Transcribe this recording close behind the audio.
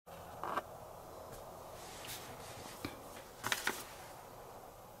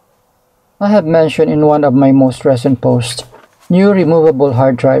I have mentioned in one of my most recent posts, new removable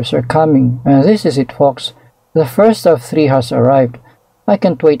hard drives are coming, and this is it, folks. The first of 3 has arrived. I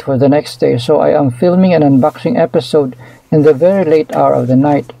can't wait for the next day, so I am filming an unboxing episode in the very late hour of the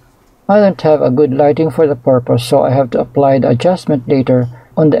night. I don't have a good lighting for the purpose, so I have to apply the adjustment later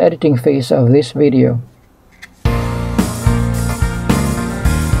on the editing phase of this video.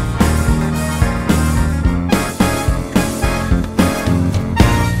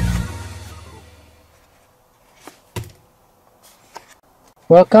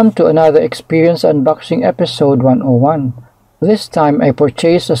 Welcome to another Experience Unboxing episode 101. This time I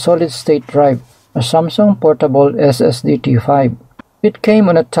purchased a solid-state drive, a Samsung portable SSD T5. It came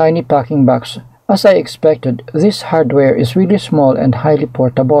on a tiny packing box. As I expected, this hardware is really small and highly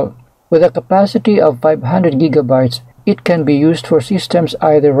portable. With a capacity of 500 GB, it can be used for systems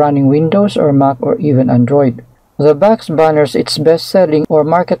either running Windows or Mac or even Android. The box banners its best-selling or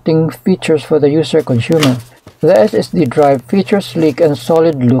marketing features for the user-consumer. The SSD drive features sleek and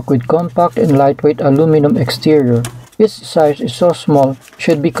solid look with compact and lightweight aluminum exterior. Its size is so small,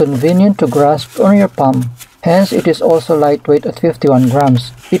 should be convenient to grasp on your palm. Hence, it is also lightweight at 51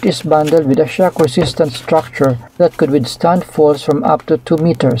 grams. It is bundled with a shock-resistant structure that could withstand falls from up to 2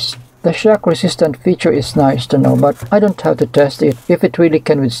 meters. The shock-resistant feature is nice to know, but I don't have to test it if it really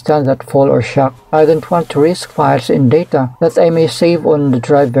can withstand that fall or shock. I don't want to risk files and data that I may save on the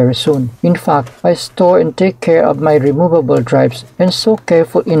drive very soon. In fact, I store and take care of my removable drives and so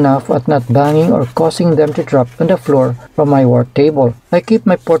careful enough at not banging or causing them to drop on the floor from my work table. I keep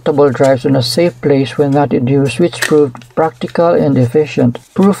my portable drives in a safe place when not in use, which proved practical and efficient.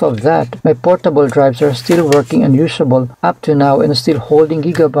 Proof of that, my portable drives are still working and usable up to now and still holding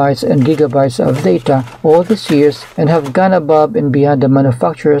gigabytes and gigabytes of data all these years and have gone above and beyond the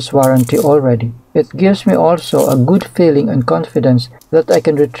manufacturer's warranty already. It gives me also a good feeling and confidence that I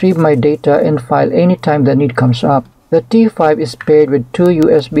can retrieve my data and file anytime the need comes up. The T5 is paired with 2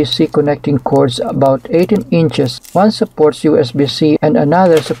 USB-C connecting cords about 18 inches. One supports USB-C and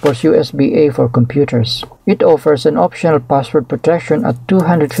another supports USB-A for computers. It offers an optional password protection at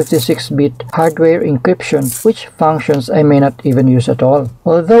 256-bit hardware encryption, which functions I may not even use at all.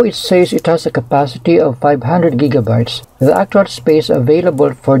 Although it says it has a capacity of 500 GB, the actual space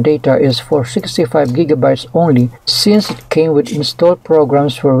available for data is for 65 GB only, since it came with installed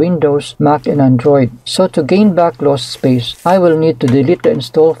programs for Windows, Mac and Android. So to gain back lost space, I will need to delete the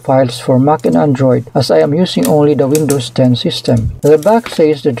installed files for Mac and Android as I am using only the Windows 10 system. The back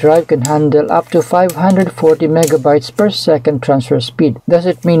says the drive can handle up to 540 megabytes per second transfer speed. Does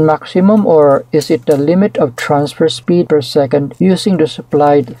it mean maximum, or is it the limit of transfer speed per second using the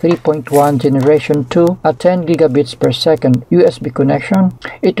supplied 3.1 generation 2 at 10 gigabits per second USB connection?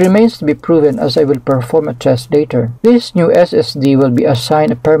 It remains to be proven as I will perform a test later. This new SSD will be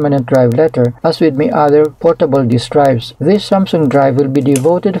assigned a permanent drive letter as with my other portable disk drives. This Samsung drive will be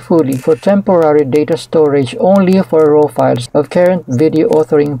devoted fully for temporary data storage only for raw files of current video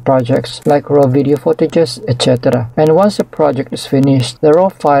authoring projects like raw video footages, etc. And once the project is finished, the raw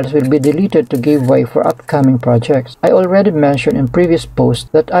files will be deleted to give way for upcoming projects. I already mentioned in previous posts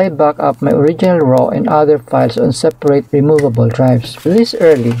that I back up my original raw and other files on separate removable drives. This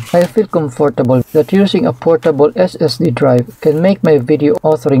early, I feel comfortable that using a portable SSD drive can make my video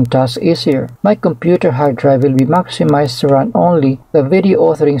authoring task easier. My computer hard drive will be maximized to run only the video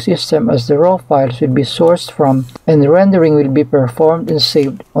authoring system, as the raw files will be sourced from and rendering will be performed and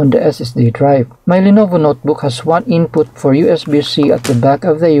saved on the SSD drive. My Lenovo notebook has one input for USB-C at the back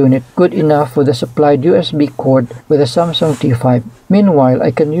of the unit, good enough for the supplied USB cord with the Samsung T5. Meanwhile,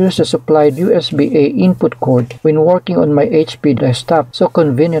 I can use the supplied USB-A input cord when working on my HP desktop, so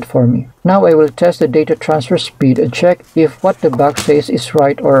convenient for me. Now I will test the data transfer speed and check if what the box says is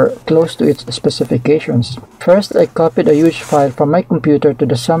right or close to its specifications. First, I copied a huge file from my computer to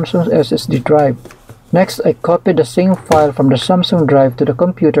the Samsung SSD drive. Next, I copied the same file from the Samsung drive to the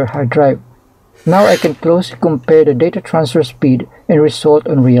computer hard drive. Now I can closely compare the data transfer speed and result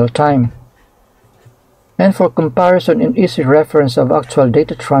in real time. And for comparison and easy reference of actual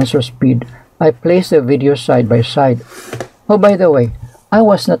data transfer speed, I placed the videos side by side. Oh, by the way, I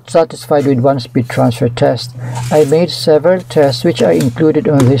was not satisfied with one speed transfer test. I made several tests which I included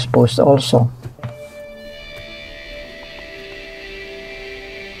on this post also.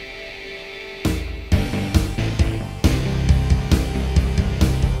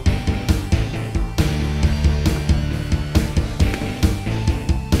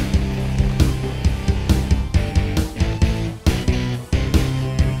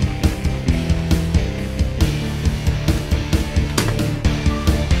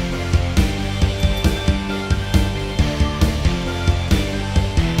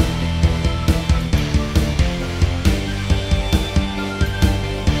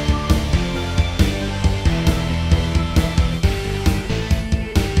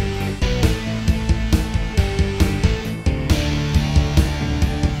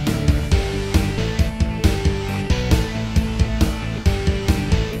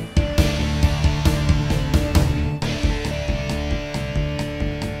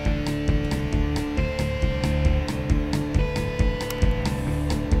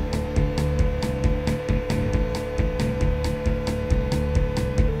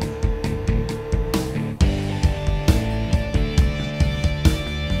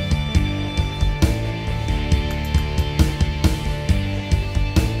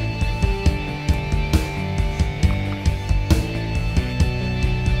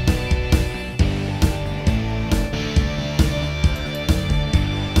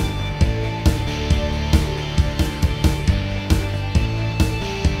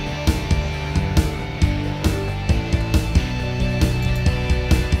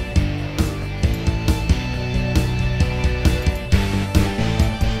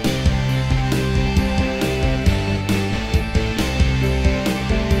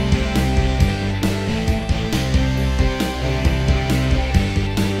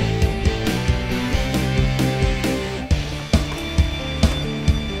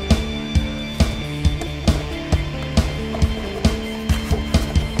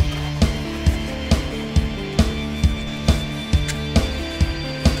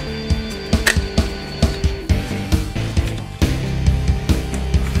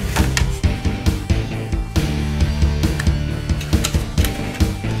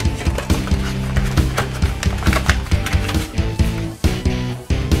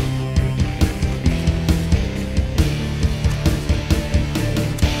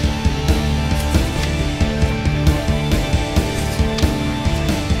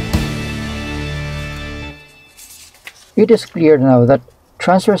 It is clear now that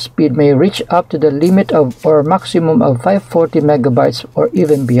transfer speed may reach up to the limit of or maximum of 540 megabytes or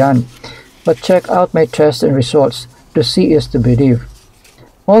even beyond. But check out my test and results. To see is to believe.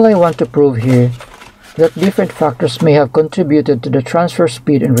 All I want to prove here that different factors may have contributed to the transfer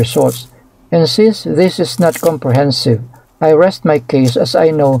speed and results. And since this is not comprehensive, I rest my case as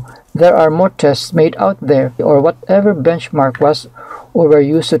I know there are more tests made out there or whatever benchmark was or were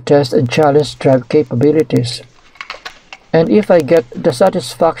used to test and challenge drive capabilities. And if I get the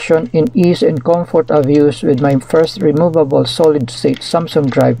satisfaction in ease and comfort of use with my first removable solid-state Samsung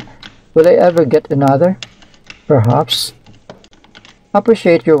drive, will I ever get another? Perhaps.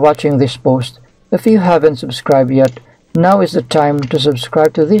 Appreciate your watching this post. If you haven't subscribed yet, now is the time to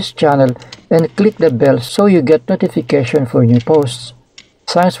subscribe to this channel and click the bell so you get notification for new posts.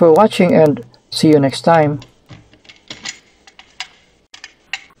 Thanks for watching and see you next time.